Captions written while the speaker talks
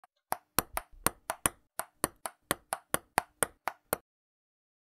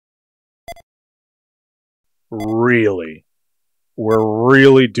Really? We're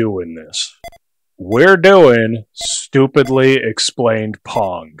really doing this. We're doing Stupidly Explained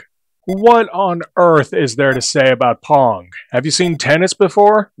Pong. What on earth is there to say about Pong? Have you seen tennis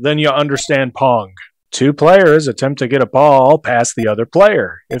before? Then you understand Pong. Two players attempt to get a ball past the other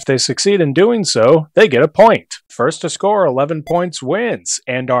player. If they succeed in doing so, they get a point. First to score 11 points wins,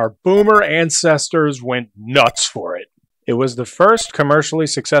 and our boomer ancestors went nuts for it. It was the first commercially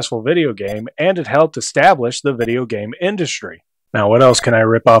successful video game, and it helped establish the video game industry. Now, what else can I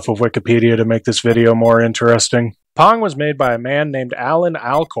rip off of Wikipedia to make this video more interesting? Pong was made by a man named Alan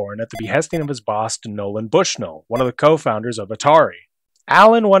Alcorn at the behesting of his boss, Nolan Bushnell, one of the co-founders of Atari.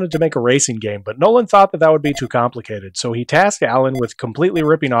 Alan wanted to make a racing game, but Nolan thought that would be too complicated, so he tasked Alan with completely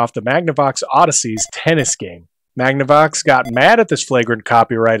ripping off the Magnavox Odyssey's tennis game. Magnavox got mad at this flagrant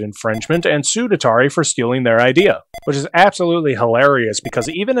copyright infringement and sued Atari for stealing their idea, which is absolutely hilarious because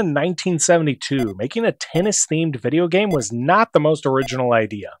even in 1972, making a tennis-themed video game was not the most original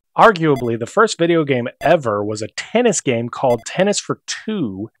idea. Arguably, the first video game ever was a tennis game called Tennis for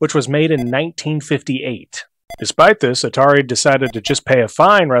Two, which was made in 1958. Despite this, Atari decided to just pay a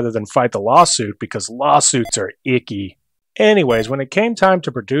fine rather than fight the lawsuit because lawsuits are icky. Anyways, when it came time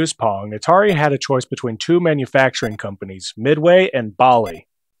to produce Pong, Atari had a choice between two manufacturing companies, Midway and Bally.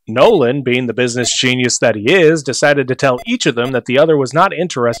 Nolan, being the business genius that he is, decided to tell each of them that the other was not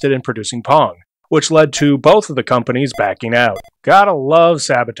interested in producing Pong, which led to both of the companies backing out. Gotta love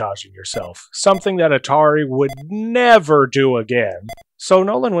sabotaging yourself, something that Atari would never do again. So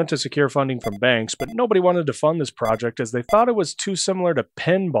Nolan went to secure funding from banks, but nobody wanted to fund this project as they thought it was too similar to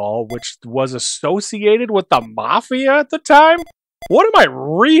pinball, which was associated with the mafia at the time? What am I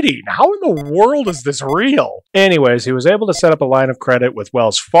reading? How in the world is this real? Anyways, he was able to set up a line of credit with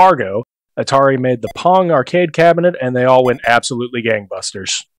Wells Fargo. Atari made the Pong arcade cabinet, and they all went absolutely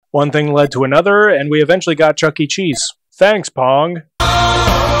gangbusters. One thing led to another, and we eventually got Chuck E. Cheese. Thanks, Pong.